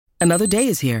Another day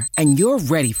is here, and you're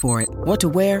ready for it. What to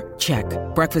wear? Check.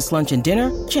 Breakfast, lunch, and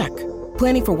dinner? Check.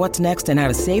 Planning for what's next and how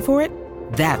to save for it?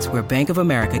 That's where Bank of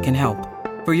America can help.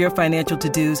 For your financial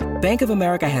to-dos, Bank of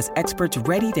America has experts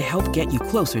ready to help get you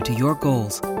closer to your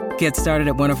goals. Get started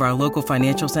at one of our local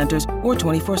financial centers or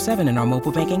 24/7 in our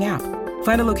mobile banking app.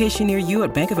 Find a location near you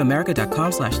at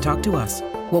bankofamerica.com/talktous.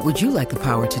 What would you like the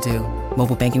power to do?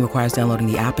 Mobile banking requires downloading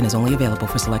the app and is only available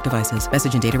for select devices.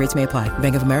 Message and data rates may apply.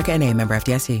 Bank of America N.A., member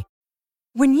FDIC.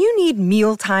 When you need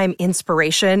mealtime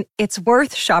inspiration, it's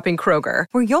worth shopping Kroger,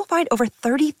 where you'll find over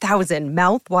 30,000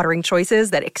 mouth-watering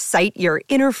choices that excite your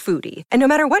inner foodie. And no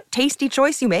matter what tasty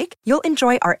choice you make, you'll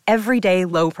enjoy our everyday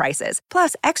low prices,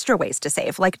 plus extra ways to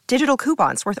save, like digital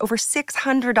coupons worth over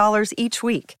 $600 each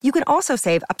week. You can also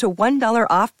save up to $1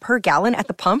 off per gallon at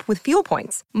the pump with fuel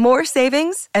points. More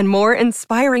savings and more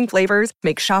inspiring flavors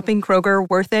make shopping Kroger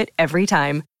worth it every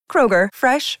time. Kroger,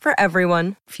 fresh for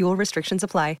everyone. Fuel restrictions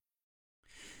apply.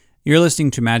 You're listening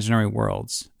to Imaginary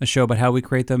Worlds, a show about how we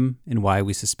create them and why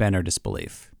we suspend our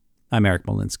disbelief. I'm Eric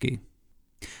Molinsky.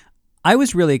 I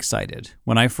was really excited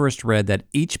when I first read that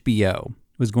HBO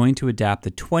was going to adapt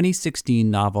the 2016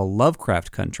 novel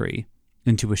Lovecraft Country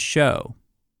into a show.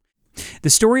 The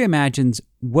story imagines,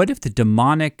 what if the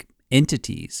demonic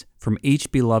entities from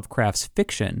H.P. Lovecraft's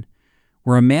fiction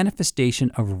were a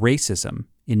manifestation of racism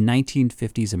in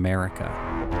 1950s America?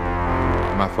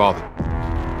 My father,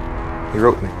 he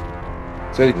wrote me.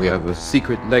 Said we have a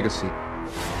secret legacy,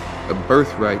 a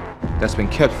birthright that's been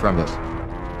kept from us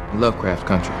in Lovecraft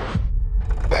Country.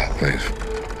 Bad things.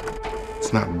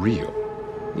 It's not real.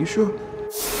 You sure?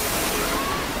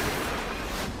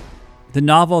 The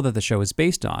novel that the show is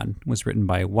based on was written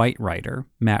by a white writer,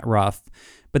 Matt Ruff,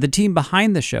 but the team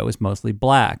behind the show is mostly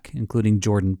black, including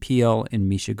Jordan Peele and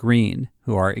Misha Green,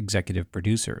 who are executive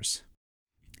producers.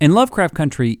 And Lovecraft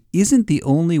Country isn't the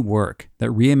only work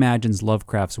that reimagines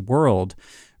Lovecraft's world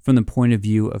from the point of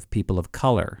view of people of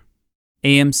color.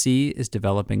 AMC is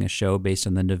developing a show based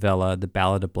on the novella The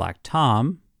Ballad of Black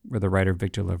Tom, where the writer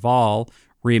Victor Laval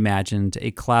reimagined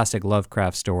a classic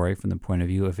Lovecraft story from the point of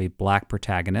view of a black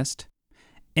protagonist.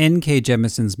 N.K.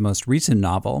 Jemisin's most recent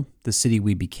novel, The City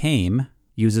We Became,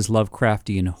 uses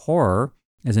Lovecraftian horror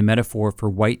as a metaphor for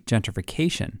white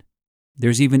gentrification.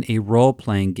 There's even a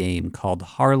role-playing game called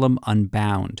Harlem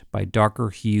Unbound by Darker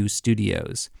Hue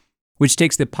Studios, which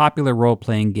takes the popular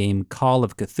role-playing game Call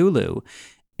of Cthulhu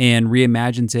and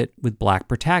reimagines it with black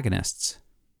protagonists.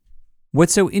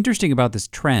 What's so interesting about this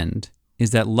trend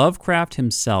is that Lovecraft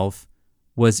himself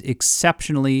was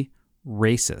exceptionally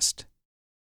racist.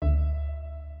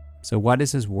 So why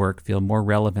does his work feel more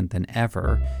relevant than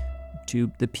ever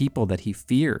to the people that he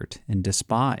feared and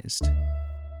despised?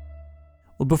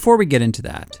 Well, before we get into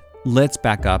that, let's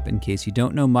back up in case you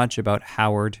don't know much about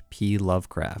Howard P.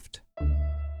 Lovecraft.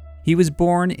 He was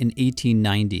born in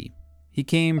 1890. He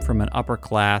came from an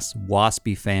upper-class,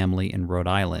 waspy family in Rhode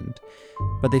Island,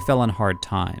 but they fell on hard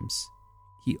times.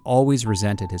 He always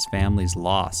resented his family's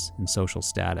loss in social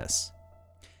status.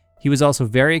 He was also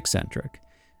very eccentric,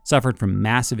 suffered from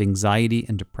massive anxiety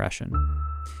and depression.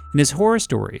 And his horror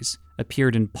stories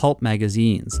appeared in pulp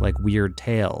magazines like Weird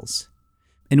Tales.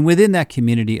 And within that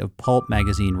community of pulp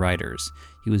magazine writers,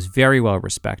 he was very well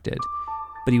respected,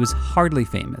 but he was hardly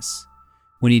famous.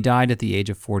 When he died at the age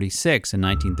of 46 in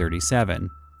 1937,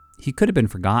 he could have been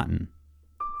forgotten.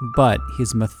 But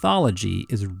his mythology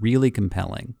is really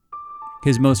compelling.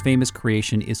 His most famous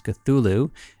creation is Cthulhu,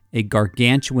 a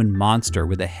gargantuan monster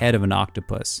with a head of an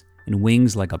octopus and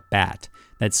wings like a bat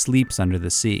that sleeps under the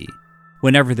sea.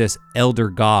 Whenever this elder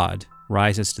god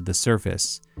rises to the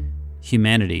surface,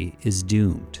 humanity is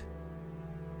doomed.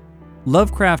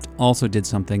 Lovecraft also did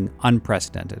something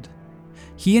unprecedented.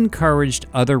 He encouraged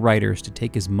other writers to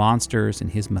take his monsters and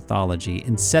his mythology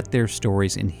and set their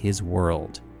stories in his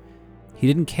world. He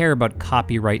didn't care about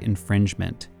copyright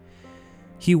infringement.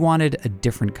 He wanted a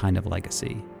different kind of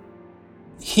legacy.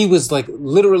 He was like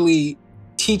literally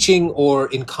teaching or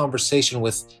in conversation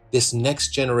with this next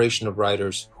generation of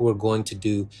writers who are going to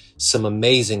do some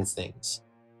amazing things.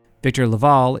 Victor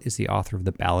Laval is the author of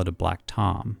The Ballad of Black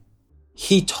Tom.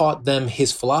 He taught them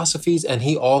his philosophies, and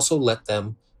he also let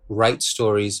them write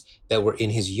stories that were in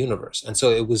his universe. And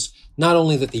so it was not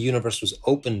only that the universe was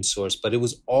open source, but it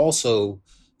was also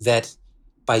that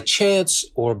by chance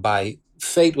or by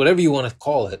fate, whatever you want to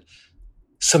call it,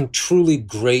 some truly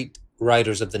great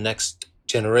writers of the next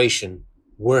generation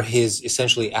were his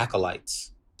essentially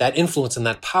acolytes. That influence and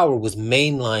that power was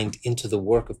mainlined into the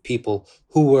work of people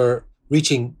who were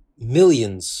reaching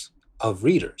millions of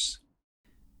readers.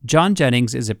 John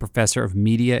Jennings is a professor of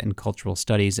media and cultural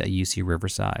studies at UC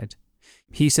Riverside.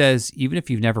 He says even if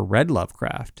you've never read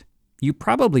Lovecraft, You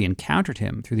probably encountered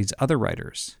him through these other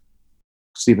writers.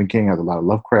 Stephen King has a lot of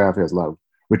Lovecraft, he has a lot of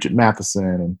Richard Matheson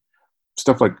and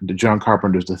stuff like the John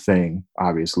Carpenter's The Thing,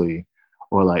 obviously,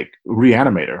 or like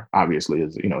Reanimator, obviously,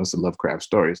 is, it's a Lovecraft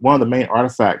story. One of the main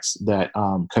artifacts that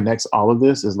connects all of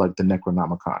this is like the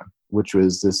Necronomicon, which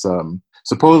was this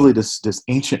supposedly this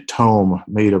ancient tome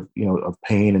made of of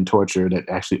pain and torture that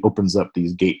actually opens up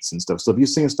these gates and stuff. So if you've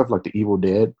seen stuff like The Evil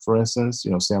Dead, for instance,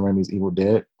 Sam Raimi's Evil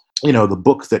Dead, the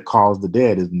book that calls the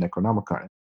dead is the Necronomicon.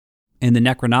 And the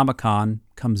Necronomicon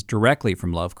comes directly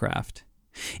from Lovecraft.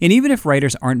 And even if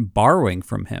writers aren't borrowing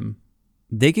from him,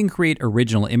 they can create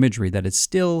original imagery that is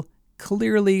still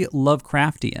clearly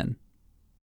Lovecraftian.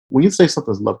 When you say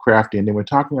something's Lovecraftian, then we're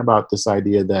talking about this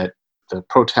idea that the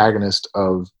protagonist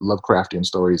of Lovecraftian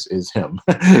stories is him.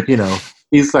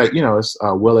 He's like, it's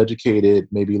well-educated,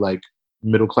 maybe like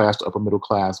middle class to upper middle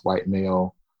class white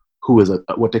male who is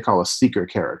what they call a seeker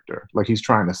character. Like he's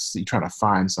trying to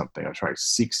find something or try to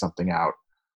seek something out.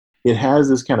 It has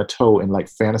this kind of toe in like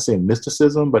fantasy and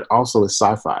mysticism, but also it's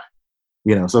sci-fi.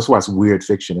 So that's why it's weird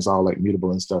fiction. It's all like mutable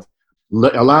and stuff.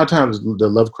 A lot of times the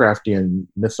Lovecraftian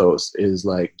mythos is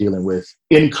like dealing with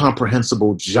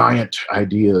incomprehensible giant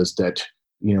ideas that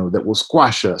will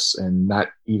squash us and not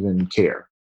even care.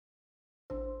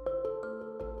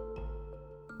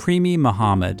 Premi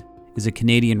Muhammad is a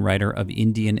Canadian writer of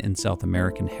Indian and South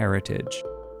American heritage.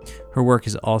 Her work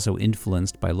is also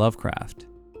influenced by Lovecraft.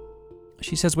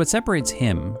 She says what separates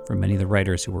him from many of the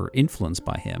writers who were influenced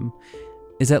by him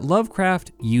is that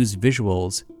Lovecraft used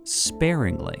visuals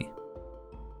sparingly.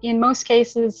 In most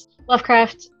cases,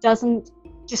 Lovecraft doesn't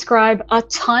describe a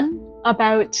ton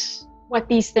about what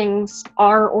these things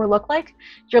are or look like.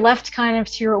 You're left kind of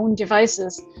to your own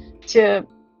devices to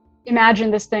imagine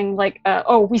this thing like,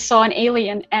 we saw an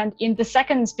alien, and in the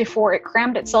seconds before it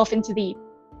crammed itself into the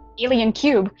alien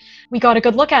cube, we got a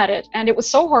good look at it, and it was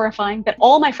so horrifying that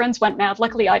all my friends went mad.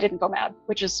 Luckily, I didn't go mad,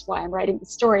 which is why I'm writing the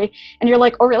story. And you're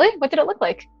like, oh, really? What did it look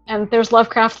like? And there's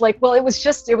Lovecraft like, well, it was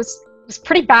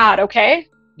pretty bad, okay?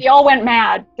 They all went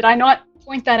mad. Did I not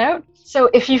point that out?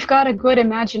 So if you've got a good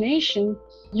imagination,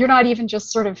 you're not even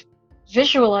just sort of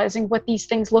visualizing what these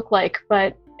things look like,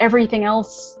 but everything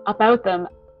else about them.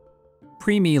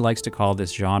 Premi likes to call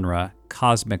this genre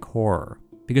cosmic horror,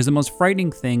 because the most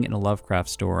frightening thing in a Lovecraft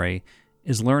story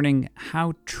is learning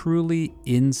how truly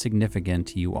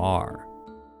insignificant you are.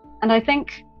 And I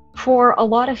think for a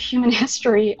lot of human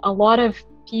history, a lot of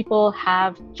people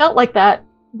have felt like that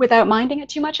without minding it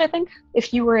too much, I think.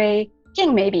 If you were a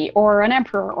king maybe, or an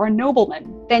emperor, or a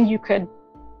nobleman, then you could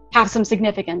have some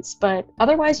significance, but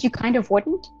otherwise you kind of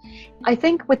wouldn't. I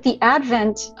think with the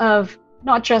advent of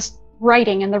not just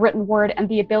writing and the written word and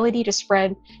the ability to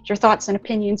spread your thoughts and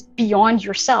opinions beyond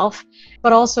yourself,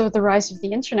 but also the rise of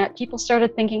the internet, people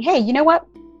started thinking, hey, you know what?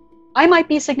 I might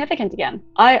be significant again.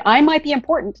 I might be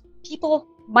important. People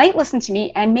might listen to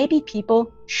me, and maybe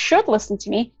people should listen to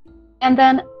me. And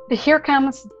then here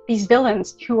comes these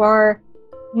villains who are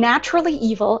naturally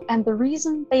evil, and the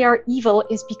reason they are evil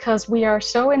is because we are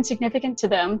so insignificant to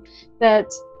them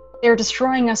that they're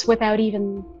destroying us without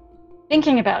even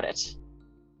thinking about it.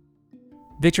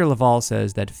 Victor Laval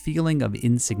says that feeling of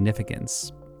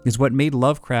insignificance is what made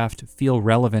Lovecraft feel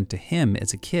relevant to him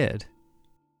as a kid.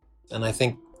 And I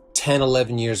think 10,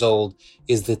 11 years old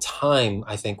is the time,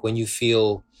 I think, when you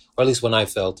feel, or at least when I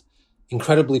felt,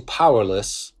 incredibly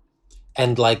powerless,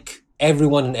 and like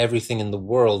everyone and everything in the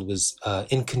world was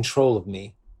in control of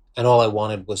me. And all I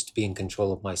wanted was to be in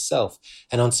control of myself.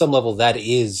 And on some level, that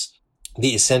is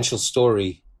the essential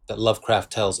story that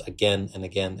Lovecraft tells again and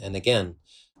again and again.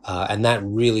 And that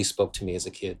really spoke to me as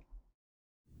a kid.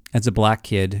 As a black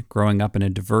kid growing up in a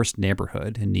diverse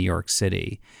neighborhood in New York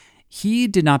City, he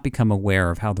did not become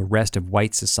aware of how the rest of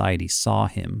white society saw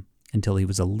him until he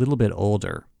was a little bit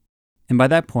older. And by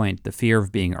that point, the fear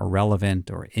of being irrelevant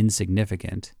or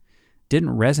insignificant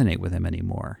didn't resonate with him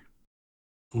anymore.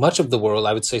 Much of the world,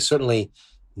 I would say certainly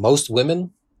most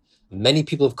women, many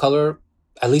people of color,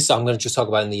 at least I'm going to just talk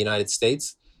about in the United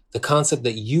States, the concept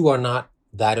that you are not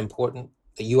that important,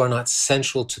 that you are not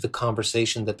central to the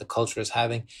conversation that the culture is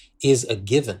having, is a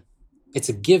given. It's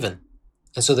a given.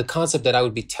 And so the concept that I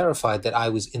would be terrified that I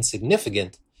was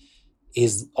insignificant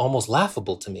is almost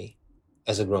laughable to me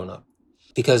as a grown-up.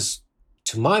 Because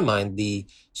to my mind, the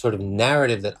sort of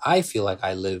narrative that I feel like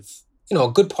I live, a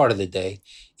good part of the day,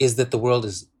 is that the world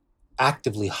is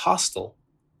actively hostile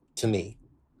to me,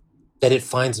 that it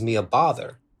finds me a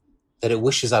bother, that it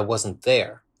wishes I wasn't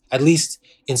there, at least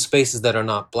in spaces that are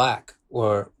not black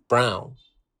or brown.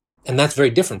 And that's very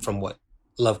different from what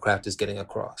Lovecraft is getting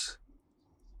across.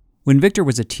 When Victor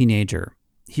was a teenager,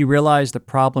 he realized the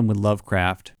problem with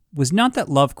Lovecraft was not that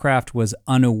Lovecraft was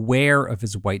unaware of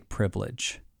his white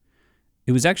privilege.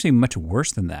 It was actually much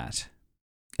worse than that.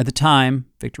 At the time,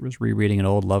 Victor was rereading an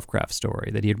old Lovecraft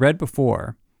story that he had read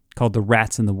before called The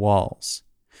Rats in the Walls.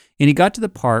 And he got to the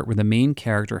part where the main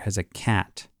character has a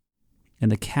cat,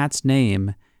 and the cat's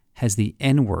name has the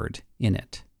N-word in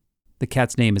it. The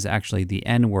cat's name is actually the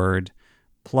N-word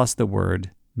plus the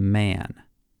word man.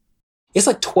 It's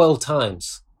like 12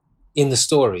 times in the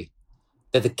story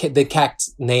that the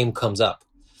cat's name comes up,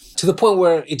 to the point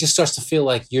where it just starts to feel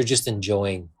like you're just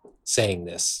enjoying saying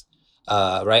this,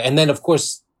 right? And then, of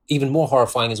course, even more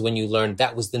horrifying is when you learn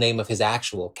that was the name of his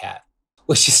actual cat,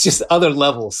 which is just other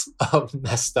levels of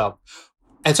messed up.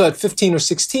 And so at 15 or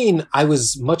 16, I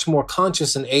was much more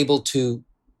conscious and able to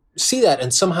see that.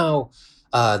 And somehow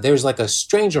there's like a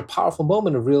strange or powerful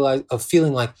moment of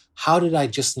feeling like, how did I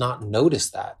just not notice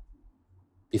that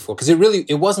before? Because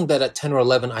it wasn't that at 10 or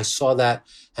 11, I saw that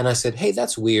and I said, hey,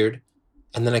 that's weird.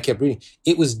 And then I kept reading.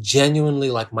 It was genuinely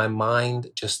like my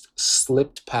mind just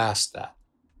slipped past that.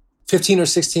 15 or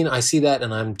 16, I see that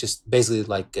and I'm just basically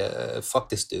like, fuck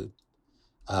this dude.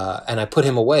 And I put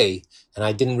him away and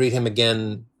I didn't read him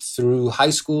again through high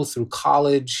school, through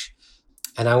college.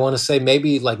 And I want to say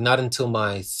maybe like not until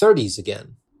my 30s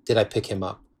again did I pick him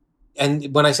up.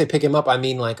 And when I say pick him up, I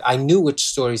mean like I knew which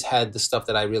stories had the stuff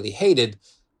that I really hated,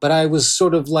 but I was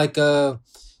sort of like it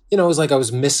was like I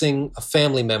was missing a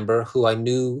family member who I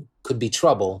knew could be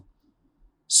trouble.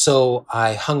 So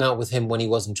I hung out with him when he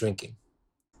wasn't drinking.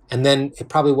 And then it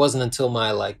probably wasn't until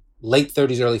my like late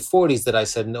 30s, early 40s that I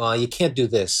said, no, you can't do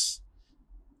this.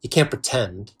 You can't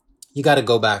pretend. You got to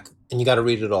go back and you got to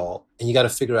read it all. And you got to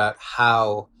figure out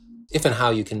how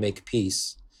you can make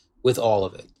peace with all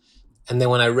of it. And then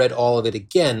when I read all of it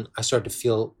again, I started to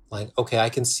feel like, okay, I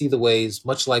can see the ways,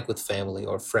 much like with family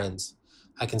or friends,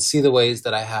 I can see the ways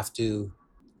that I have to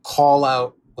call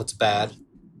out what's bad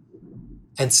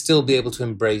and still be able to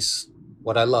embrace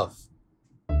what I love.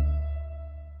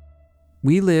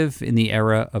 We live in the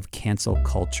era of cancel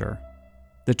culture.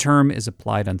 The term is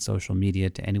applied on social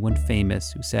media to anyone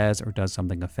famous who says or does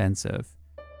something offensive.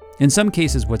 In some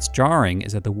cases, what's jarring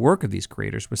is that the work of these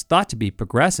creators was thought to be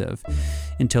progressive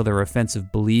until their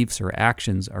offensive beliefs or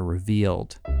actions are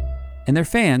revealed. And their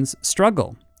fans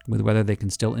struggle with whether they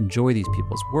can still enjoy these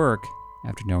people's work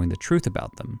after knowing the truth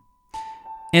about them.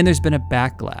 And there's been a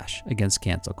backlash against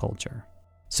cancel culture.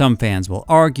 Some fans will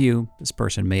argue this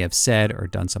person may have said or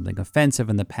done something offensive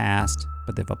in the past,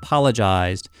 but they've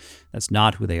apologized. That's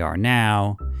not who they are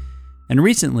now. And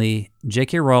recently,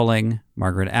 J.K. Rowling,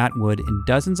 Margaret Atwood, and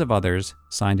dozens of others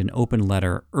signed an open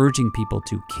letter urging people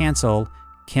to cancel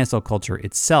culture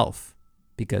itself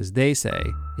because they say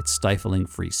it's stifling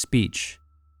free speech.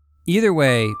 Either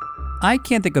way, I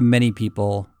can't think of many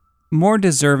people more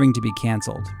deserving to be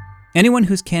canceled. Anyone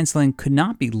who's canceling could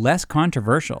not be less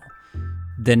controversial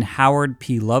than Howard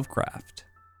P. Lovecraft.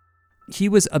 He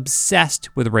was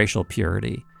obsessed with racial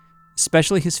purity,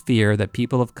 especially his fear that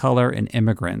people of color and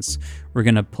immigrants were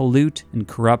going to pollute and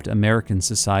corrupt American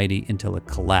society until it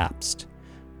collapsed.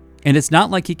 And it's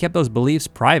not like he kept those beliefs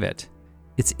private.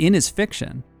 It's in his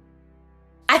fiction.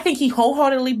 I think he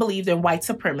wholeheartedly believed in white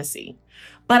supremacy.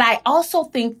 But I also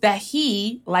think that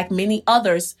he, like many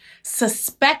others,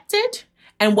 suspected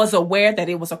and was aware that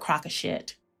it was a crock of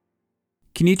shit.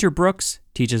 Kenitra Brooks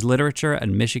teaches literature at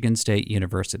Michigan State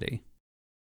University.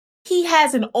 He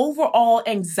has an overall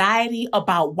anxiety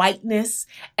about whiteness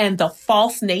and the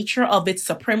false nature of its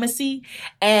supremacy,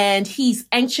 and he's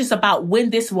anxious about when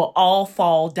this will all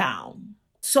fall down.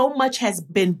 So much has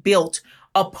been built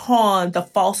upon the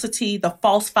falsity, the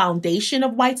false foundation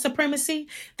of white supremacy.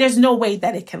 There's no way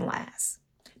that it can last.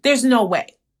 There's no way.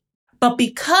 But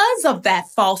because of that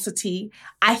falsity,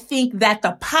 I think that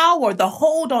the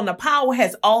hold on the power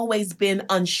has always been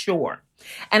unsure.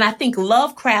 And I think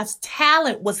Lovecraft's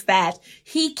talent was that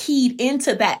he keyed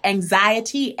into that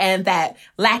anxiety and that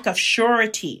lack of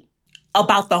surety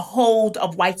about the hold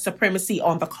of white supremacy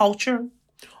on the culture,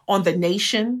 on the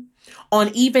nation, on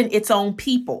even its own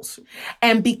peoples.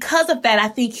 And because of that, I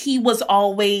think he was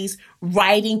always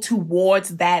writing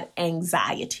towards that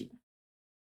anxiety.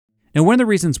 Now, one of the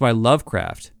reasons why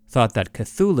Lovecraft thought that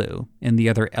Cthulhu and the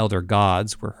other elder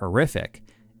gods were horrific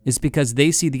is because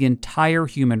they see the entire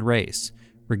human race,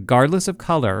 regardless of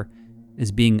color,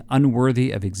 as being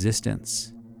unworthy of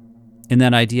existence. And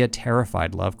that idea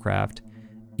terrified Lovecraft,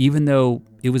 even though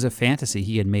it was a fantasy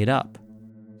he had made up.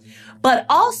 But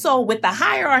also with the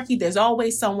hierarchy, there's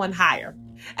always someone higher.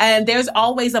 And there's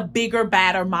always a bigger,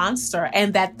 badder monster.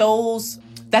 And that those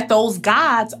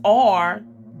gods are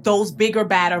those bigger,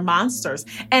 badder monsters.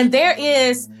 And there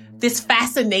is this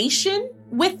fascination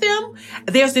with them.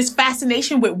 There's this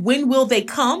fascination with when will they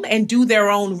come and do their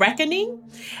own reckoning?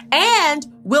 And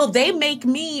will they make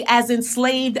me as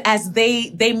enslaved as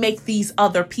they make these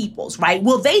other peoples, right?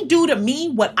 Will they do to me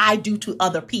what I do to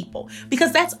other people?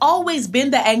 Because that's always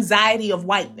been the anxiety of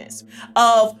whiteness,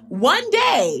 of one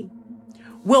day,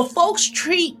 will folks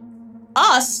treat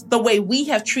us the way we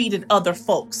have treated other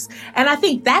folks? And I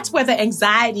think that's where the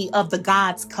anxiety of the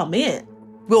gods come in.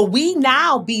 Will we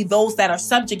now be those that are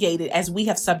subjugated as we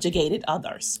have subjugated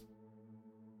others?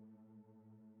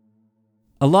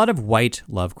 A lot of white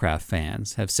Lovecraft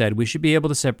fans have said we should be able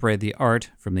to separate the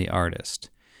art from the artist.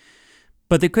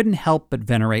 But they couldn't help but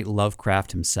venerate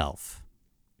Lovecraft himself.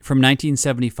 From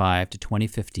 1975 to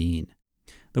 2015,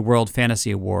 the World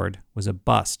Fantasy Award was a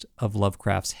bust of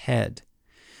Lovecraft's head.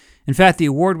 In fact, the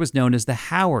award was known as the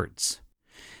Howards,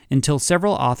 until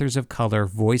several authors of color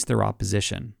voiced their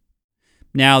opposition.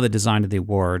 Now the design of the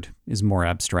award is more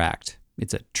abstract.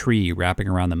 It's a tree wrapping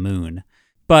around the moon.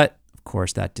 But, of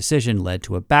course, that decision led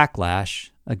to a backlash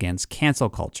against cancel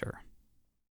culture.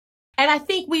 And I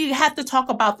think we have to talk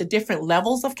about the different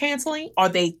levels of canceling. Are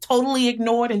they totally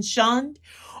ignored and shunned?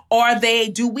 Or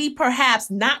do we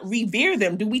perhaps not revere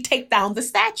them? Do we take down the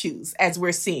statues as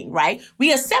we're seeing, right?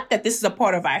 We accept that this is a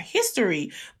part of our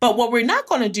history, but what we're not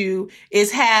going to do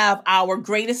is have our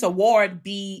greatest award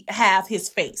have his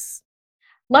face.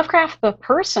 Lovecraft, the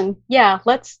person, yeah,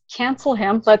 let's cancel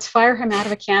him. Let's fire him out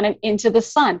of a cannon into the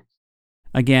sun.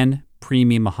 Again,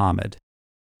 Premi Muhammad.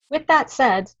 With that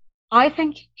said, I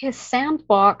think his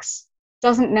sandbox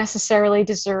doesn't necessarily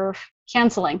deserve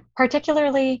canceling,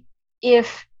 particularly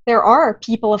if there are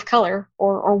people of color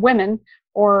or women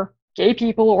or gay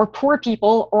people or poor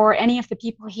people or any of the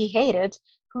people he hated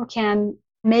who can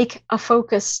make a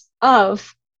focus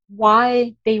of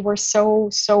why they were so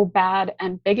bad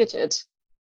and bigoted.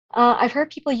 I've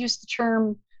heard people use the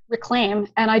term reclaim,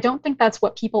 and I don't think that's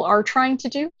what people are trying to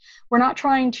do. We're not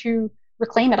trying to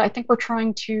reclaim it. I think we're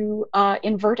trying to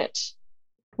invert it.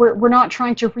 We're not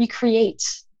trying to recreate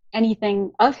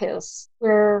anything of his.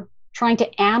 We're trying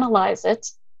to analyze it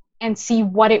and see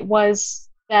what it was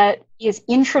that is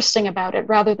interesting about it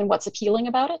rather than what's appealing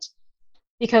about it.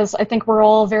 Because I think we're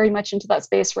all very much into that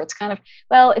space where it's kind of,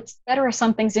 well, it's better if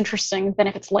something's interesting than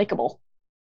if it's likable.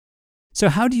 So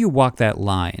how do you walk that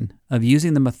line of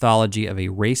using the mythology of a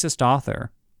racist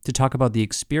author to talk about the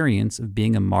experience of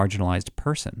being a marginalized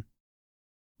person?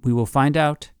 We will find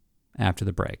out after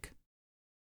the break.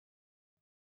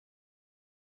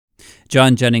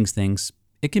 John Jennings thinks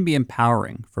it can be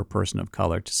empowering for a person of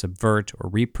color to subvert or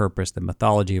repurpose the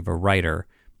mythology of a writer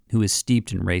who is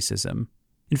steeped in racism.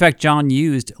 In fact, John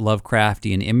used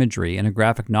Lovecraftian imagery in a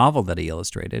graphic novel that he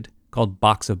illustrated called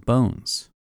Box of Bones.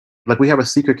 Like, we have a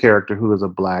secret character who is a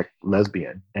Black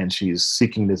lesbian, and she's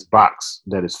seeking this box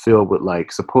that is filled with,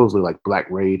 like, supposedly like Black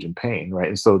rage and pain, right?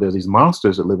 And so there's these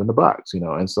monsters that live in the box,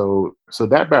 and so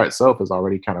that by itself is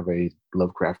already kind of a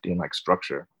Lovecraftian like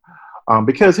structure.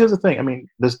 Because here's the thing, I mean,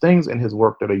 there's things in his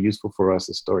work that are useful for us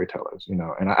as storytellers, and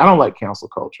I don't like cancel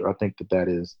culture. I think that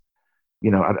is,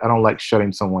 I don't like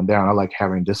shutting someone down. I like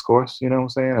having discourse, you know what I'm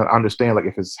saying? I understand, like,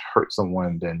 if it's hurt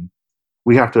someone, then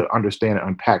we have to understand and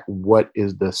unpack what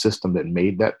is the system that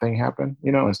made that thing happen,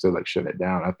 instead of like shutting it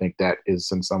down. I think that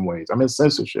is in some ways,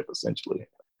 censorship essentially. I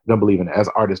don't believe in it. As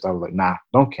an artist, I was like, nah,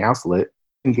 don't cancel it.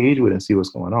 Engage with it and see what's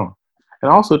going on.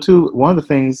 And also too, one of the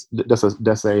things that's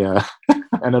a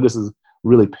I know this is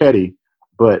really petty,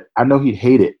 but I know he'd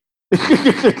hate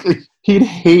it. He'd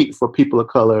hate for people of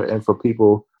color and for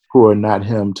people who are not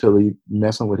him till he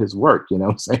messing with his work, you know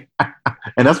what I'm saying?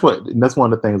 And that's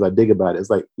one of the things I dig about it. It's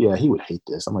like, yeah, he would hate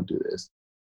this. I'm going to do this.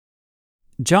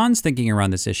 John's thinking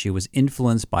around this issue was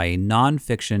influenced by a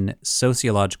nonfiction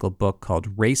sociological book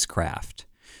called Racecraft,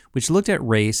 which looked at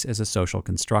race as a social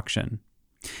construction.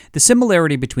 The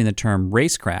similarity between the term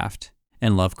racecraft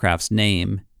and Lovecraft's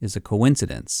name is a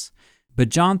coincidence, but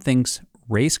John thinks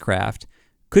racecraft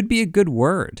could be a good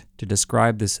word to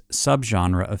describe this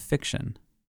subgenre of fiction.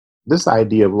 This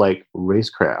idea of like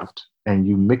racecraft, and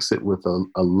you mix it with a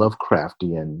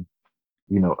Lovecraftian,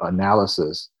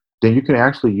 analysis, then you can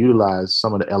actually utilize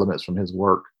some of the elements from his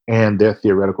work and their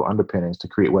theoretical underpinnings to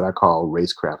create what I call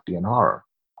racecraftian horror,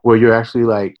 where you're actually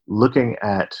like looking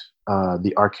at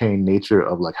the arcane nature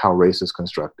of like how race is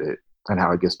constructed and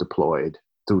how it gets deployed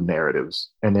through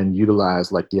narratives, and then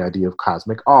utilize like the idea of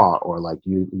cosmic awe, or like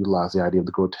you utilize the idea of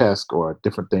the grotesque or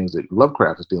different things that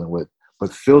Lovecraft is dealing with,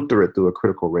 but filter it through a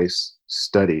critical race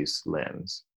studies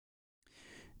lens.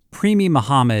 Premi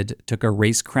Muhammad took a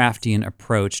racecraftian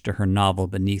approach to her novel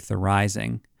Beneath the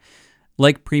Rising.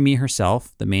 Like Premi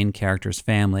herself, the main character's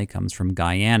family comes from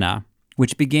Guyana,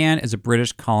 which began as a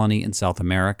British colony in South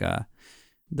America.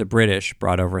 The British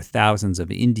brought over thousands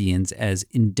of Indians as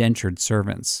indentured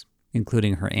servants,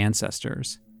 including her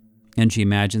ancestors. And she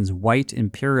imagines white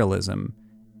imperialism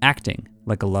acting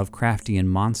like a Lovecraftian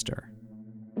monster.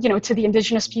 To the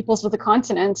indigenous peoples of the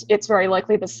continent, it's very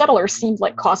likely the settlers seemed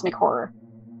like cosmic horror.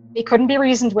 They couldn't be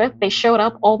reasoned with. They showed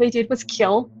up. All they did was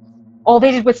kill. All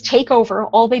they did was take over.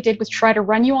 All they did was try to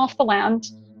run you off the land,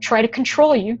 try to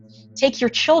control you, take your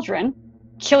children,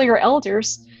 kill your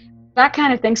elders, that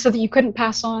kind of thing, so that you couldn't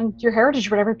pass on your heritage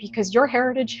or whatever, because your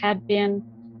heritage had been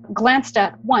glanced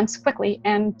at once quickly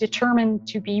and determined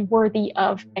to be worthy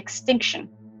of extinction.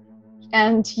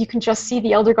 And you can just see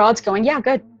the elder gods going, yeah,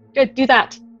 good, do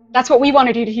that. That's what we want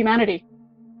to do to humanity.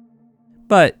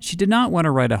 But she did not want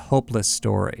to write a hopeless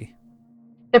story.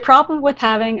 The problem with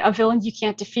having a villain you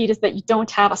can't defeat is that you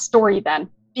don't have a story then,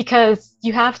 because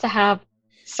you have to have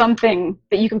something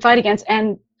that you can fight against.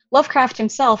 And Lovecraft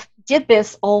himself did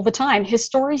this all the time. His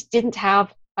stories didn't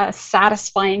have a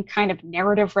satisfying kind of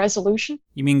narrative resolution.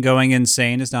 You mean going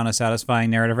insane is not a satisfying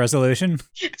narrative resolution?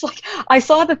 It's like, I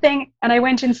saw the thing and I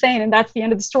went insane and that's the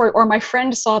end of the story. Or my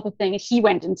friend saw the thing and he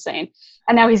went insane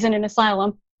and now he's in an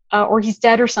asylum, or he's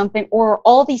dead or something. Or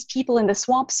all these people in the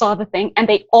swamp saw the thing and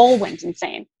they all went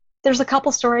insane. There's a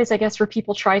couple stories, I guess, where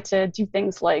people try to do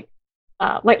things like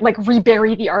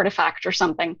rebury the artifact or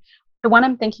something. The one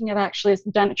I'm thinking of actually is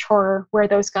the Dunwich Horror, where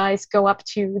those guys go up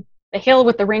to the hill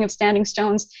with the ring of standing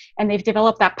stones, and they've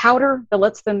developed that powder that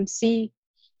lets them see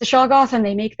the Shoggoth, and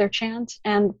they make their chant.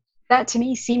 And that to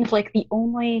me seemed like the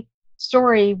only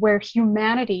story where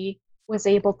humanity was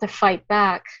able to fight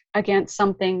back against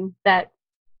something that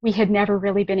we had never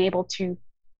really been able to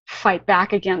fight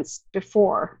back against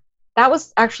before. That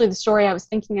was actually the story I was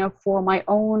thinking of for my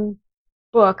own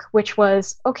book, which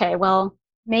was, okay, well,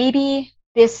 maybe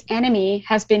this enemy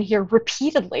has been here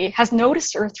repeatedly, has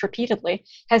noticed Earth repeatedly,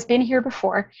 has been here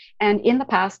before, and in the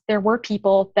past there were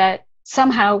people that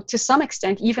somehow, to some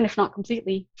extent, even if not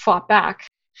completely, fought back.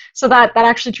 So that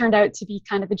actually turned out to be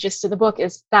kind of the gist of the book,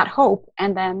 is that hope,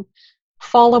 and then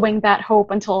following that hope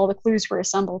until all the clues were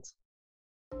assembled.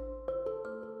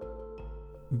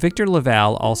 Victor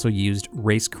LaValle also used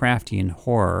racecraftian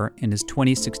horror in his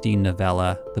 2016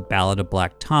 novella, The Ballad of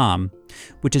Black Tom,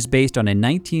 which is based on a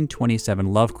 1927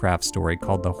 Lovecraft story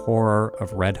called The Horror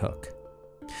of Red Hook.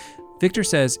 Victor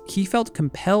says he felt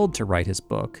compelled to write his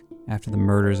book after the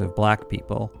murders of black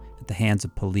people at the hands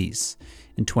of police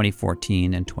in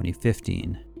 2014 and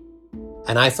 2015.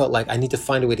 And I felt like I need to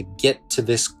find a way to get to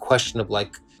this question of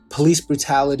like police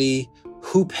brutality,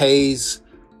 who pays,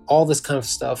 all this kind of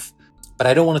stuff. But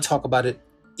I don't want to talk about it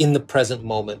in the present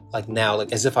moment, like now,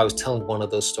 like as if I was telling one of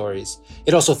those stories.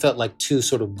 It also felt like too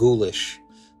sort of ghoulish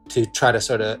to try to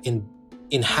sort of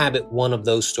inhabit one of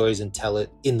those stories and tell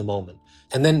it in the moment.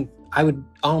 And then I would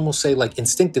almost say like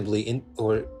instinctively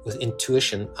or with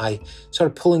intuition, I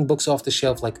started pulling books off the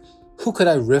shelf, like who could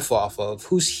I riff off of?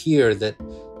 Who's here that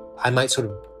I might sort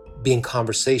of be in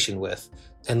conversation with?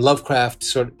 And Lovecraft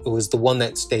sort of was the one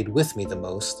that stayed with me the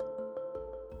most.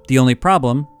 The only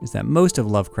problem is that most of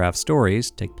Lovecraft's stories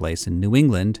take place in New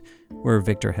England, where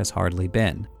Victor has hardly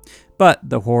been. But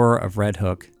The Horror of Red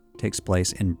Hook takes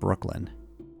place in Brooklyn.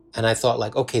 And I thought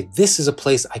like, okay, this is a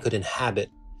place I could inhabit,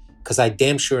 because I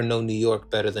damn sure know New York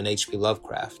better than H.P.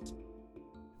 Lovecraft.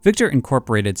 Victor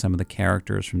incorporated some of the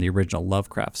characters from the original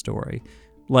Lovecraft story,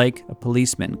 like a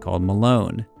policeman called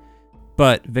Malone.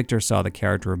 But Victor saw the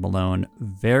character of Malone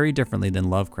very differently than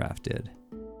Lovecraft did.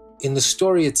 In the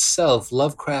story itself,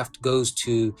 Lovecraft goes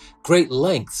to great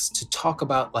lengths to talk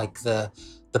about like the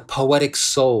poetic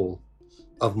soul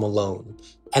of Malone.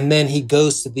 And then he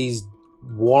goes to these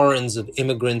warrens of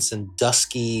immigrants and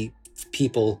dusky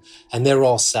people, and they're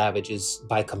all savages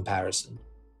by comparison.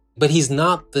 But he's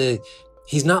not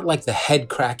like the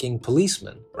head-cracking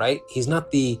policeman, right? He's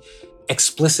not the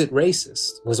explicit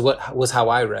racist, was how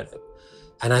I read it.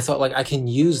 And I thought like I can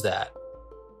use that.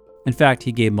 In fact,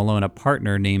 he gave Malone a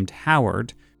partner named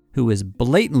Howard, who is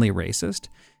blatantly racist,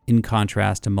 in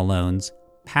contrast to Malone's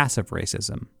passive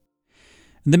racism.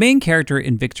 The main character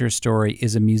in Victor's story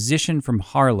is a musician from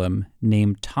Harlem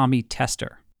named Tommy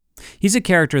Tester. He's a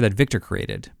character that Victor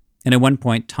created, and at one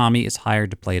point Tommy is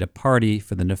hired to play at a party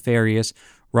for the nefarious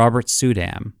Robert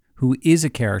Sudam, who is a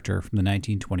character from the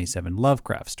 1927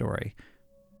 Lovecraft story.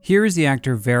 Here is the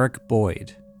actor Varick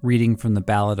Boyd reading from The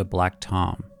Ballad of Black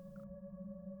Tom.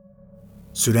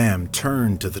 Sudam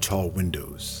turned to the tall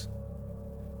windows.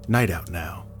 Night out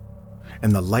now,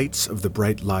 and the lights of the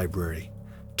bright library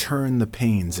turn the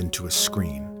panes into a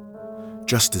screen,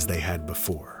 just as they had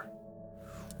before.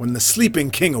 When the sleeping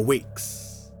king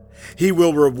awakes, He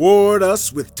will reward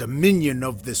us with dominion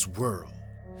of this world.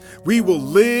 We will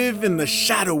live in the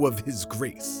shadow of his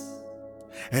grace,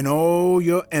 and all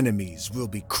your enemies will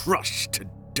be crushed to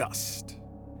dust.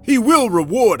 He will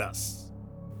reward us.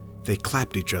 They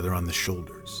clapped each other on the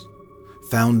shoulders,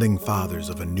 founding fathers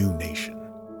of a new nation,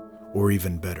 or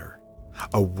even better,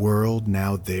 a world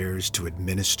now theirs to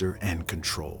administer and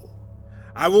control.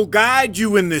 I will guide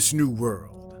you in this new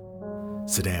world,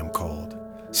 Saddam called,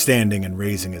 standing and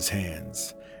raising his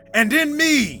hands. And in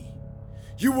me,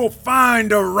 you will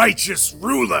find a righteous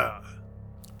ruler.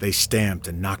 They stamped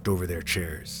and knocked over their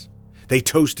chairs. They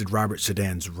toasted Robert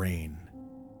Sedan's reign.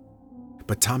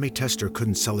 But Tommy Tester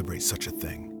couldn't celebrate such a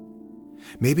thing.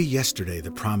 Maybe yesterday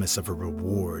the promise of a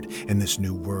reward in this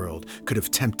new world could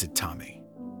have tempted Tommy.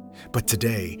 But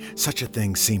today, such a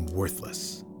thing seemed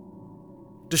worthless.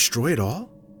 Destroy it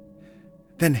all?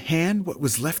 Then hand what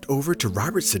was left over to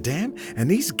Robert Sedan and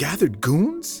these gathered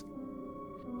goons?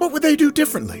 What would they do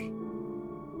differently?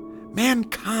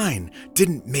 Mankind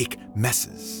didn't make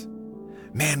messes.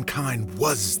 Mankind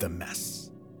was the mess.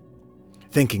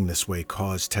 Thinking this way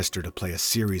caused Tester to play a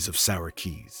series of sour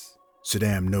keys.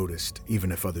 Saddam noticed,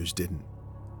 even if others didn't.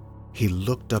 He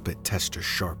looked up at Tester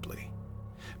sharply,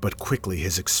 but quickly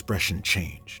his expression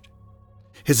changed.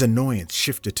 His annoyance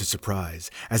shifted to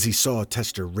surprise as he saw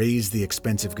Tester raise the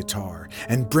expensive guitar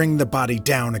and bring the body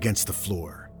down against the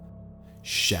floor,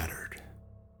 shattered.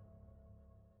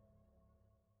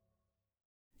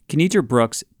 Kenitra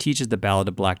Brooks teaches the Ballad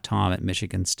of Black Tom at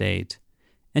Michigan State,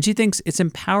 and she thinks it's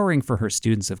empowering for her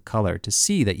students of color to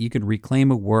see that you can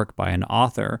reclaim a work by an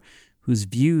author whose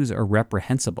views are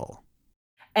reprehensible.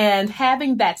 And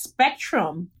having that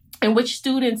spectrum in which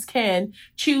students can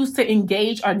choose to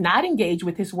engage or not engage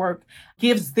with his work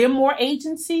gives them more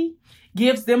agency,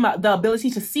 gives them the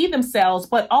ability to see themselves,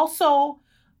 but also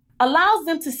allows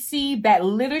them to see that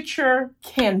literature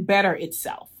can better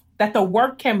itself, that the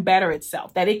work can better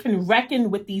itself, that it can reckon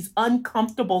with these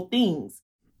uncomfortable things.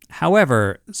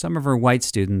 However, some of her white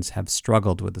students have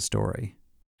struggled with the story.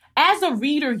 As a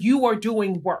reader, you are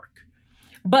doing work.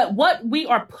 But what we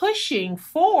are pushing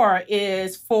for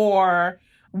is for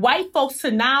white folks to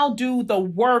now do the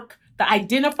work, the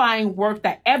identifying work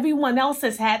that everyone else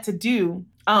has had to do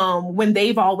when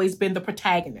they've always been the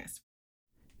protagonist.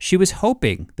 She was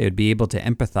hoping they would be able to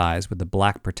empathize with the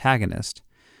Black protagonist,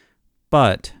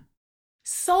 but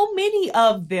so many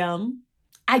of them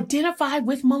identify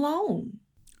with Malone.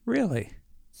 Really?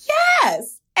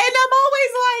 Yes. And I'm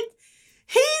always like,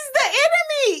 he's the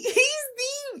enemy.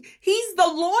 He's the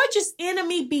largest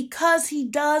enemy because he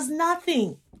does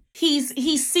nothing. He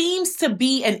seems to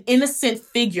be an innocent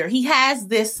figure. He has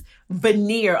this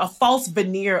veneer, a false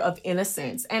veneer of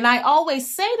innocence. And I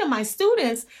always say to my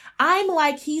students, I'm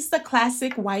like, he's the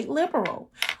classic white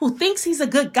liberal who thinks he's a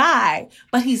good guy,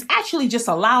 but he's actually just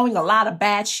allowing a lot of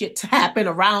bad shit to happen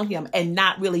around him and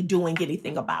not really doing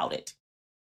anything about it.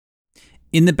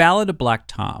 In the Ballad of Black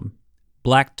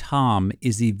Tom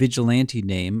is the vigilante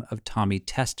name of Tommy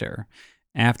Tester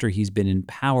after he's been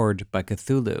empowered by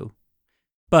Cthulhu.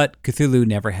 But Cthulhu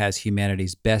never has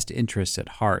humanity's best interests at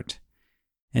heart,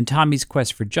 and Tommy's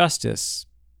quest for justice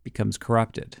becomes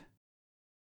corrupted.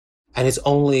 And it's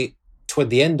only toward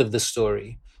the end of the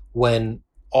story, when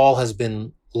all has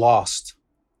been lost,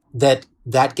 that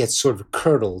gets sort of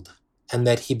curdled, and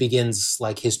that he begins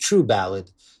like his true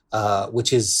ballad,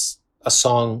 which is a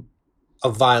song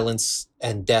of violence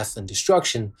and death and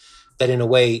destruction, that in a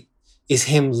way is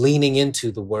him leaning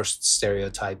into the worst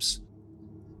stereotypes.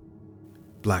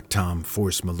 Black Tom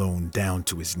forced Malone down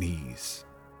to his knees.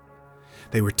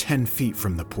 They were 10 feet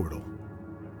from the portal.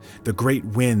 The great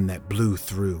wind that blew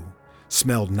through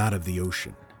smelled not of the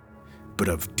ocean, but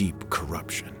of deep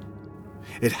corruption.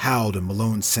 It howled and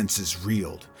Malone's senses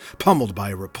reeled, pummeled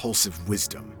by a repulsive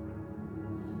wisdom.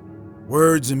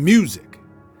 Words and music,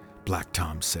 Black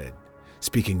Tom said,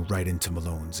 speaking right into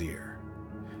Malone's ear.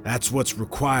 That's what's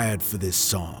required for this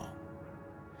song.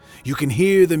 You can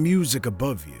hear the music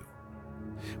above you,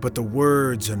 but the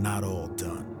words are not all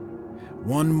done.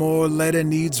 One more letter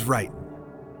needs writing,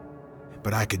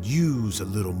 but I could use a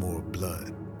little more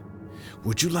blood.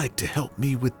 Would you like to help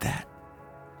me with that?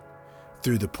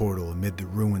 Through the portal amid the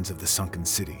ruins of the sunken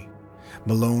city,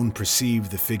 Malone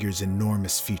perceived the figure's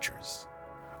enormous features,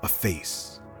 a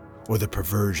face, or the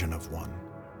perversion of one.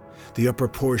 The upper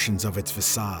portions of its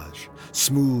visage,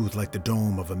 smooth like the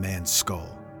dome of a man's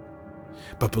skull.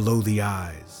 But below the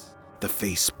eyes, the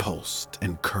face pulsed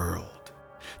and curled.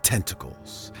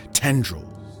 Tentacles,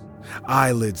 tendrils,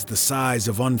 eyelids the size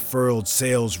of unfurled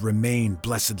sails remained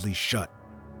blessedly shut,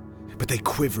 but they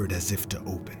quivered as if to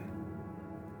open.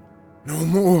 No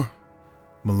more,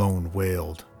 Malone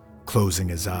wailed, closing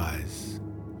his eyes.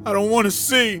 I don't want to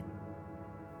see.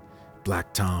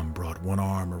 Black Tom brought one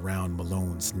arm around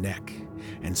Malone's neck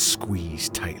and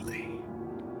squeezed tightly.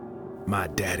 My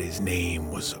daddy's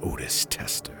name was Otis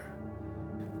Tester,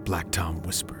 Black Tom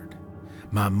whispered.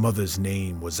 My mother's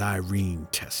name was Irene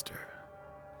Tester.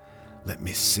 Let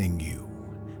me sing you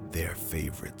their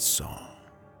favorite song.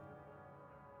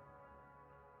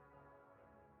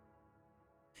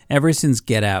 Ever since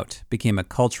Get Out became a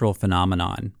cultural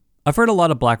phenomenon, I've heard a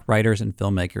lot of Black writers and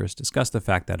filmmakers discuss the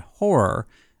fact that horror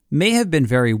may have been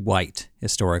very white,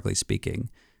 historically speaking,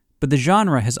 but the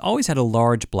genre has always had a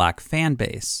large Black fan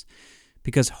base,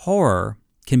 because horror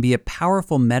can be a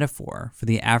powerful metaphor for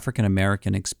the African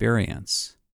American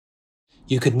experience.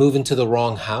 You could move into the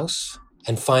wrong house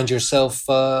and find yourself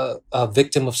a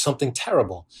victim of something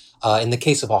terrible. In the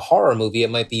case of a horror movie,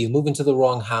 it might be you move into the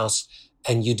wrong house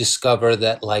and you discover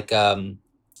that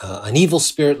an evil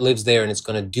spirit lives there and it's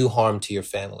going to do harm to your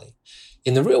family.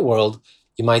 In the real world,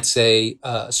 you might say,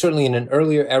 certainly in an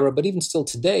earlier era, but even still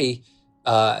today,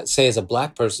 say as a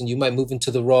Black person, you might move into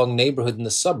the wrong neighborhood in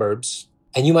the suburbs,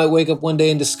 and you might wake up one day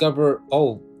and discover,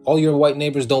 oh, all your white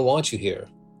neighbors don't want you here.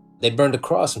 They burned a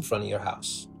cross in front of your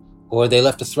house. Or they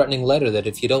left a threatening letter that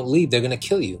if you don't leave, they're going to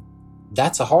kill you.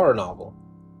 That's a horror novel.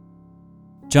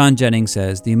 John Jennings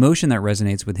says the emotion that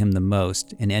resonates with him the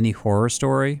most in any horror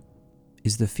story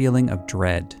is the feeling of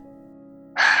dread.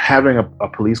 Having a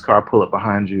police car pull up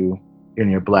behind you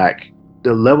and you're Black,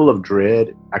 the level of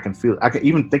dread,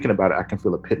 even thinking about it, I can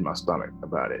feel a pit in my stomach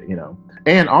about it,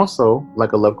 And also,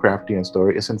 like a Lovecraftian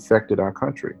story, it's infected our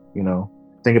country,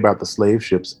 Think about the slave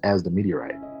ships as the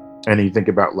meteorite. And you think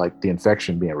about the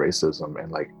infection being racism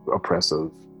and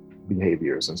oppressive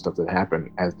behaviors and stuff that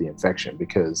happen as the infection,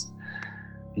 because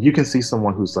you can see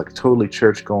someone who's totally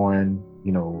church going,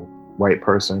 white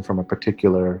person from a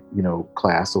particular,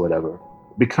 class or whatever,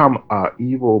 become a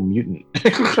evil mutant.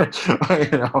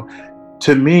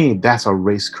 To me, that's a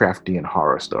racecraftian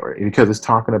horror story, because it's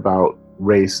talking about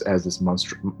race as this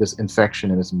infection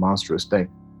and this monstrous thing.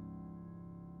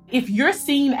 If you're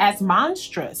seen as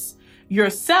monstrous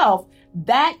yourself,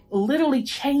 that literally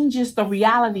changes the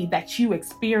reality that you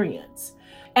experience.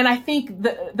 And I think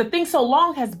the thing so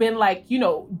long has been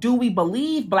do we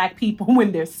believe Black people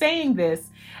when they're saying this?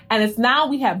 And it's now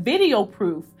we have video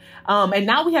proof. And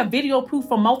now we have video proof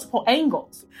from multiple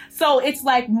angles. So it's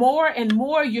more and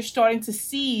more you're starting to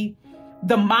see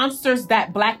the monsters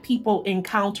that Black people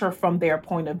encounter from their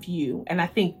point of view. And I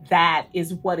think that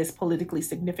is what is politically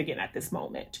significant at this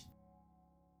moment.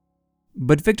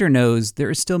 But Victor knows there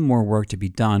is still more work to be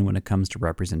done when it comes to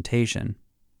representation.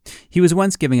 He was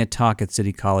once giving a talk at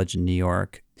City College in New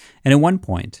York, and at one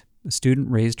point, a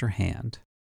student raised her hand.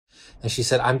 And she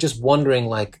said, I'm just wondering,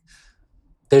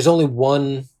 there's only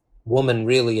one woman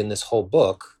really in this whole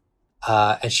book,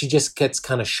 and she just gets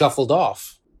kind of shuffled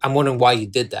off. I'm wondering why you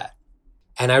did that.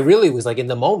 And I really was in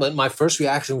the moment, my first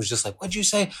reaction was just what'd you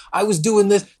say? I was doing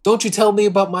this. Don't you tell me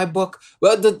about my book?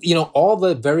 Well, all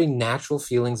the very natural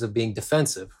feelings of being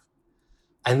defensive.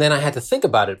 And then I had to think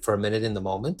about it for a minute in the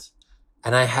moment.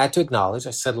 And I had to acknowledge,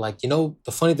 I said, the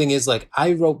funny thing is,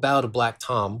 I wrote Bow to Black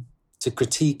Tom to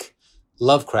critique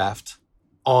Lovecraft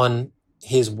on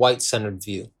his white-centered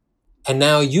view. And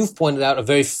now you've pointed out a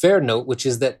very fair note, which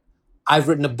is that I've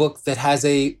written a book that has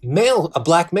a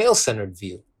Black male-centered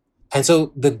view. And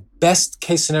so the best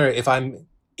case scenario, if I'm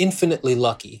infinitely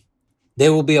lucky,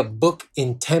 there will be a book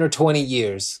in 10 or 20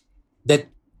 years that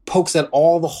pokes at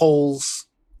all the holes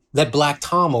that Black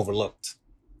Tom overlooked.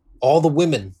 All the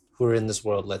women who are in this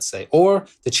world, let's say, or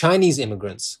the Chinese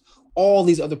immigrants, all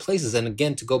these other places. And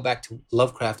again, to go back to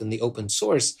Lovecraft and the open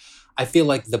source, I feel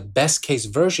like the best case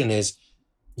version is,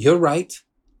 you're right,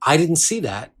 I didn't see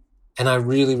that, and I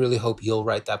really, really hope you'll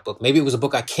write that book. Maybe it was a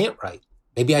book I can't write.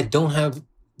 Maybe I didn't have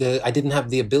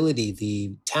the ability,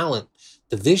 the talent,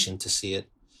 the vision to see it.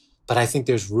 But I think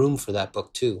there's room for that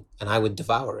book too, and I would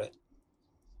devour it.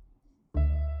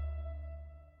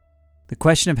 The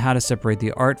question of how to separate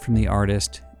the art from the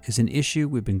artist is an issue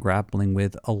we've been grappling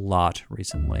with a lot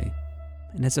recently.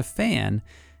 And as a fan,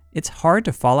 it's hard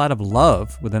to fall out of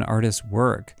love with an artist's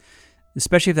work,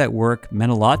 especially if that work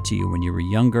meant a lot to you when you were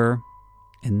younger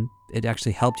and it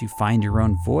actually helped you find your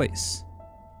own voice.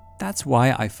 That's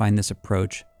why I find this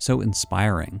approach so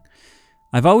inspiring.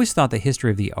 I've always thought the history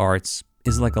of the arts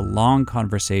is like a long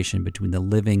conversation between the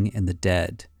living and the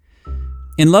dead.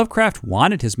 And Lovecraft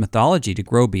wanted his mythology to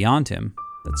grow beyond him.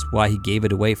 That's why he gave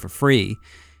it away for free.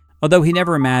 Although he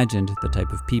never imagined the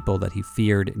type of people that he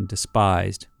feared and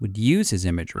despised would use his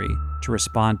imagery to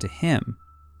respond to him.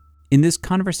 In this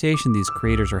conversation these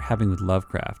creators are having with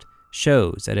Lovecraft,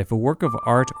 shows that if a work of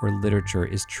art or literature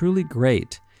is truly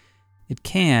great, it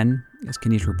can, as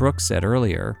Kenitra Brooks said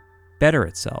earlier, better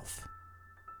itself.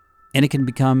 And it can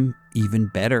become even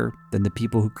better than the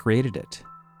people who created it.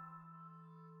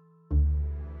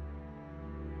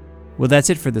 Well, that's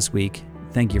it for this week.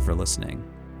 Thank you for listening.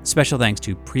 Special thanks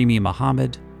to Premi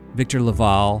Muhammad, Victor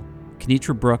Laval,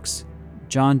 Kenitra Brooks,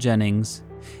 John Jennings,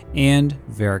 and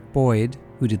Varick Boyd,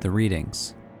 who did the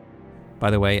readings. By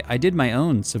the way, I did my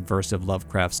own subversive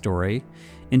Lovecraft story.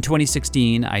 In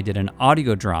 2016, I did an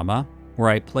audio drama where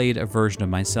I played a version of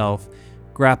myself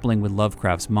grappling with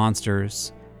Lovecraft's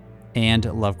monsters and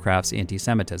Lovecraft's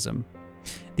anti-Semitism.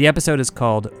 The episode is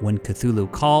called When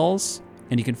Cthulhu Calls,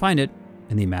 and you can find it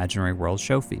in the Imaginary World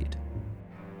show feed.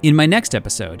 In my next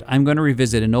episode, I'm going to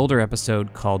revisit an older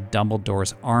episode called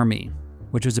Dumbledore's Army,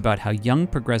 which was about how young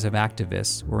progressive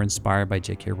activists were inspired by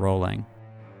J.K. Rowling.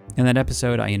 In that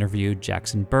episode, I interviewed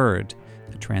Jackson Bird,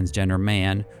 a transgender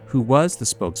man who was the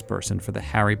spokesperson for the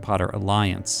Harry Potter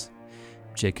Alliance.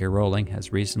 J.K. Rowling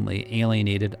has recently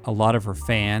alienated a lot of her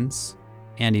fans,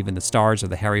 and even the stars of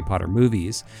the Harry Potter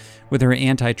movies, with her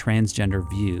anti-transgender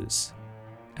views.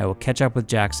 I will catch up with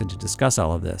Jackson to discuss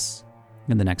all of this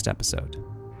in the next episode.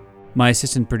 My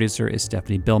assistant producer is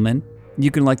Stephanie Billman.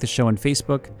 You can like the show on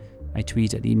Facebook. I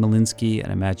tweet at emalinsky at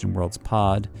Imagine Worlds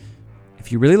Pod. If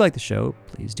you really like the show,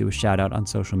 please do a shout out on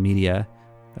social media.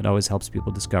 That always helps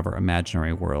people discover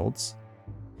imaginary worlds.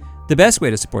 The best way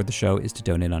to support the show is to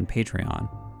donate on Patreon.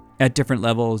 At different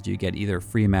levels, you get either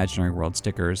free Imaginary World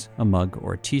stickers, a mug,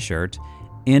 or a t-shirt,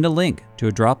 and a link to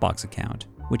a Dropbox account,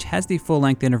 which has the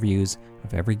full-length interviews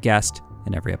of every guest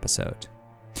in every episode.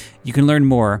 You can learn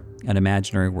more at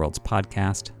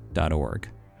imaginaryworldspodcast.org.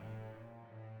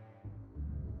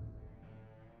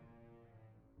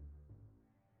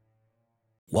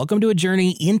 Welcome to a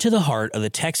journey into the heart of the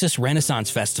Texas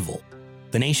Renaissance Festival,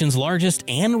 the nation's largest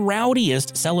and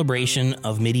rowdiest celebration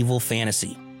of medieval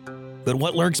fantasy. But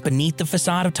what lurks beneath the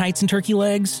facade of tights and turkey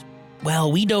legs? Well,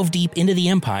 we dove deep into the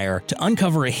empire to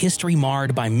uncover a history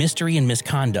marred by mystery and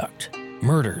misconduct,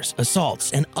 murders,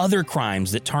 assaults, and other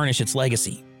crimes that tarnish its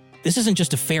legacy. This isn't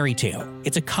just a fairy tale,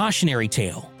 it's a cautionary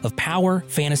tale of power,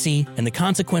 fantasy, and the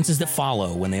consequences that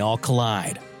follow when they all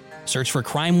collide. Search for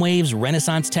Crime Waves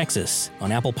Renaissance Texas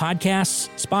on Apple Podcasts,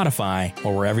 Spotify,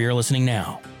 or wherever you're listening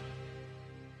now.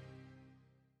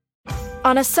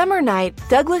 On a summer night,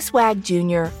 Douglas Wag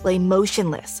Jr. lay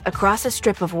motionless across a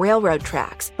strip of railroad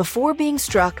tracks before being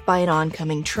struck by an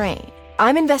oncoming train.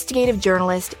 I'm investigative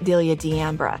journalist Delia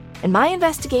D'Ambra, and my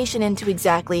investigation into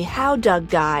exactly how Doug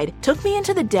died took me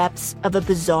into the depths of a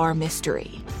bizarre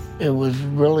mystery. It was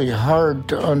really hard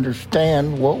to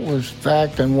understand what was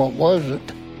fact and what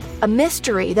wasn't. A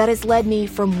mystery that has led me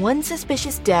from one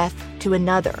suspicious death to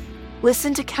another.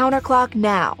 Listen to Counterclock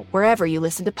now, wherever you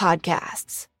listen to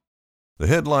podcasts. The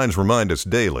headlines remind us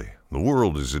daily, the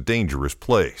world is a dangerous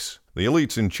place. The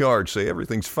elites in charge say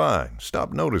everything's fine,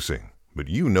 stop noticing. But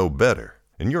you know better.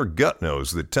 And your gut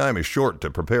knows that time is short to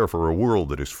prepare for a world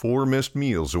that is 4 missed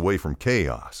meals away from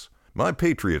chaos. My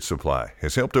Patriot Supply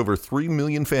has helped over 3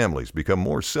 million families become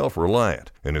more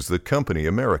self-reliant and is the company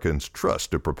Americans trust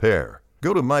to prepare.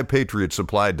 Go to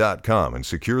MyPatriotSupply.com and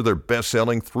secure their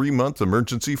best-selling 3-month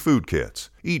emergency food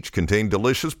kits. Each contain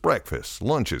delicious breakfasts,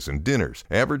 lunches, and dinners,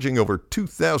 averaging over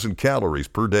 2,000 calories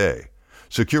per day.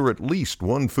 Secure at least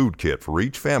 1 food kit for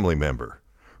each family member.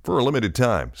 For a limited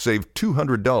time, save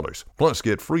 $200, plus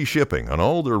get free shipping on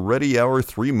all their Ready Hour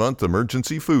 3-month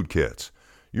emergency food kits.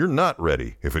 You're not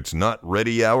ready if it's not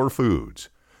Ready Hour Foods.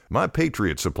 My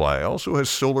Patriot Supply also has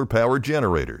solar power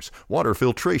generators, water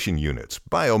filtration units,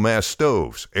 biomass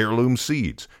stoves, heirloom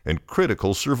seeds, and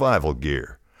critical survival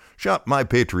gear. Shop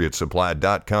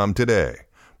MyPatriotSupply.com today.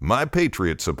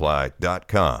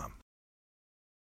 MyPatriotSupply.com.